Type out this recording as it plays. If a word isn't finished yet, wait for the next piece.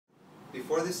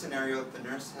before this scenario, the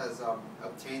nurse has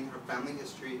obtained her family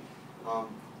history,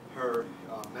 her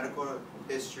medical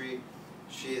history.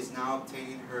 She is now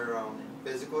obtaining her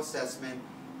physical assessment,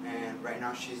 and right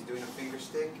now she's doing a finger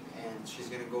stick, and she's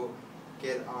going to go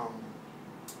get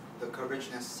the coverage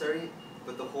necessary.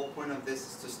 But the whole point of this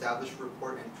is to establish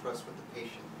rapport and trust with the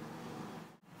patient.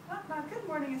 Good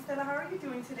morning, Estela. How are you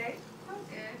doing today? I'm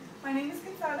good. My name is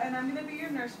Quetzal, and I'm going to be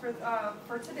your nurse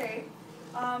for today.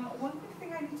 One quick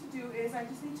thing I need to do is I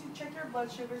just need to check your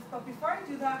blood sugars. But before I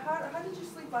do that, how did you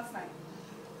sleep last night?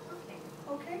 Okay.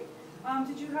 Okay.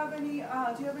 Did you have any?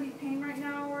 Do you have any pain right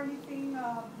now or anything?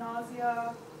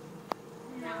 Nausea?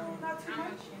 No, not too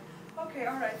much. Okay. Okay.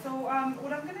 All right. So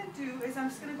what I'm going to do is I'm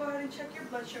just going to go ahead and check your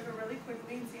blood sugar really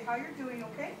quickly and see how you're doing.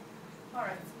 Okay. All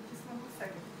right. So just 1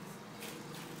 second.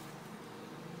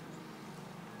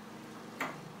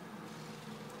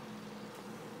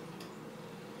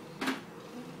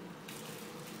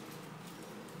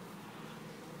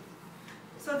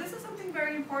 So this is something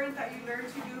very important that you learn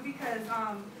to do because,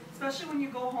 especially when you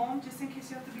go home, just in case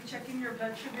you have to be checking your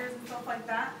blood sugars and stuff like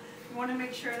that, you want to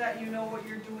make sure that you know what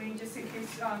you're doing just in case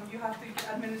you have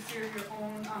to administer your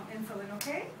own insulin,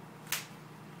 okay?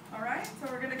 All right,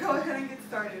 so we're going to go ahead and get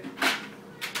started.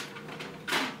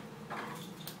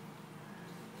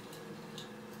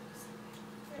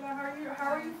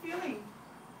 How are you feeling?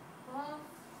 Well,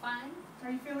 fine.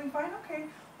 Are you feeling fine? Okay.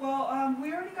 Well,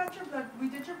 we already got your blood. We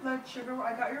did your blood sugar.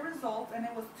 I got your results, and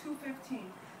it was 215.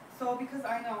 So because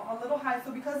I know a little high.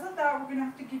 So because of that, we're gonna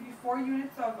have to give you 4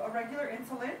 units of a regular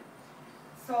insulin.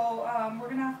 So we're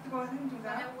gonna have to go ahead and do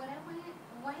that.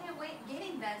 Why am I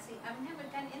getting that? See, I've never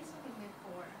done insulin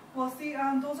before. Well, see,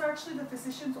 those are actually the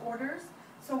physician's orders.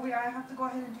 So I have to go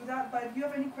ahead and do that. But if you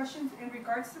have any questions in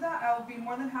regards to that, I will be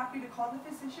more than happy to call the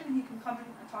physician, and he can come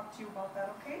and talk to you about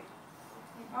that. Okay?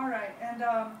 All right. And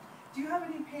do you have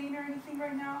any pain or anything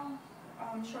right now?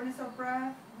 Shortness of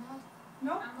breath?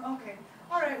 No. No? Okay.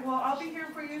 All right. Well, I'll be here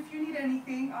for you if you need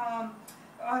anything.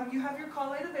 You have your call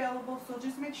light available, so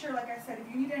just make sure, like I said, if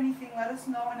you need anything, let us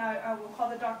know, and I will call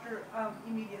the doctor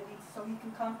immediately so he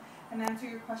can come and answer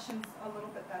your questions a little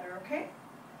bit better, okay?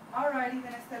 All righty,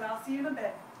 then, Estela. I'll see you in a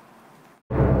bit.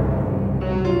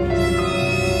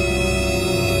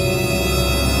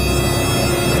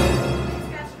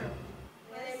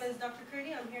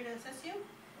 I'm here to assess you.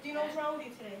 Do you know what's wrong with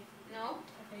you today? No.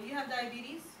 Okay, you have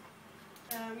diabetes.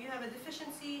 You have a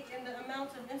deficiency in the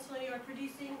amount of insulin you are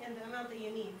producing and the amount that you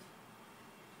need.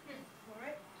 All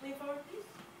right, lean forward, please.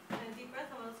 And a deep breath.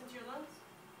 I want to listen to your lungs.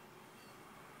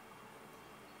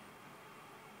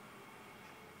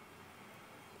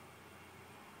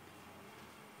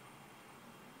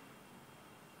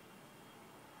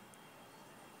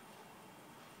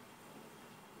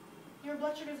 Your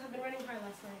blood sugars have been running high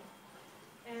last night.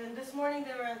 And this morning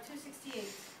they were at 268.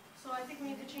 So I think we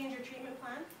need to change your treatment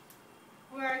plan.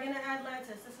 We are going to add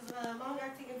Lantus. This is a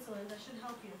long-acting insulin that should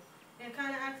help you. It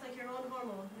kind of acts like your own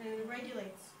hormone and it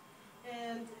regulates.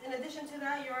 And in addition to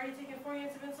that, you're already taking 4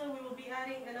 units of insulin. We will be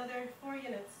adding another 4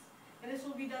 units. And this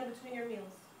will be done between your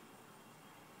meals.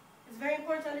 It's very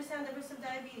important to understand the risk of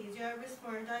diabetes. You're at risk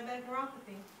for diabetic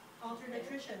neuropathy, altered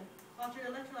nutrition,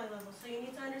 altered electrolyte levels. So you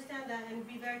need to understand that and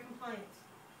be very compliant.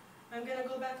 I'm going to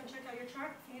go back and check out your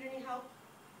chart. If you need any help,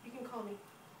 you can call me.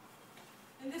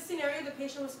 In this scenario, the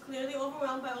patient was clearly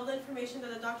overwhelmed by all the information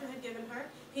that the doctor had given her.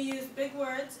 He used big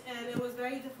words, and it was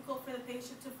very difficult for the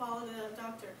patient to follow the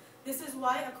doctor. This is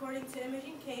why, according to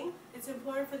Imogene King, it's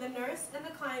important for the nurse and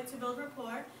the client to build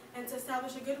rapport and to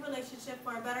establish a good relationship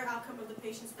for a better outcome of the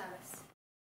patient's status.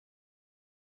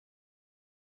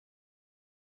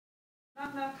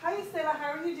 Hi, Estela.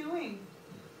 How are you doing?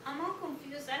 I'm all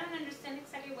confused. I don't understand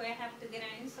exactly why I have to get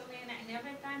an insulin. I never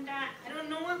done that. I don't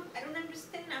know. I don't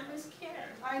understand. I'm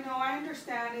scared. I know. I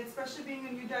understand. Especially being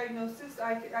a new diagnosis,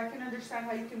 I can understand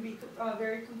how you can be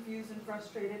very confused and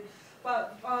frustrated.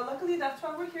 But luckily, that's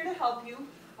why we're here to help you.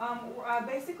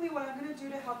 Basically, what I'm going to do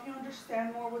to help you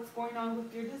understand more what's going on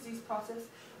with your disease process,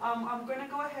 I'm going to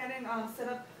go ahead and set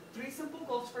up 3 simple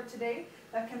goals for today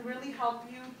that can really help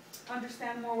you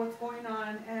understand more what's going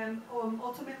on, and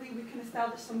ultimately we can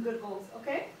establish some good goals,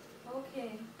 okay?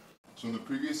 Okay. So in the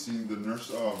previous scene, the nurse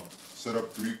set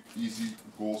up 3 easy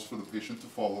goals for the patient to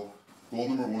follow. Goal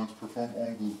number 1 is perform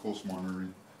own glucose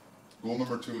monitoring. Goal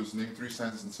number 2 is name 3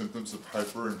 signs and symptoms of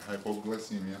hyper and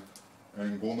hypoglycemia.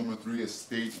 And goal number 3 is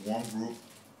state 1 group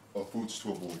of foods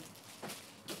to avoid.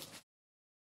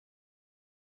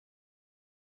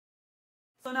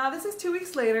 So now this is 2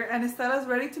 weeks later, and Estela's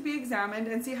ready to be examined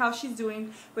and see how she's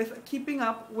doing with keeping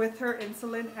up with her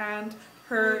insulin and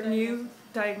her new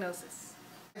diagnosis.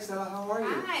 Estela, how are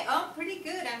you? Hi. Oh, pretty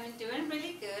good. I'm doing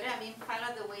really good. I mean,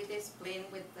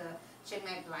 same with the check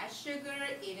my blood sugar,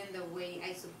 eating the way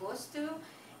I supposed to.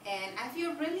 And I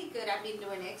feel really good. I've been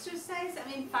doing exercise. I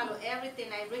mean, follow everything.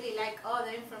 I really like all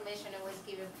the information I was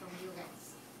given from you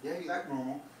guys. Yeah, you back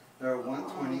normal. They're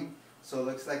 120, so it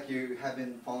looks like you have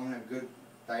been following a good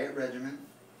diet regimen,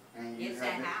 and you Yes, I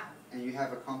have. and you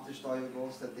have accomplished all your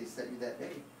goals that they set you that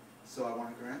day. So I want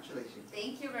to congratulate you.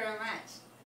 Thank you very much.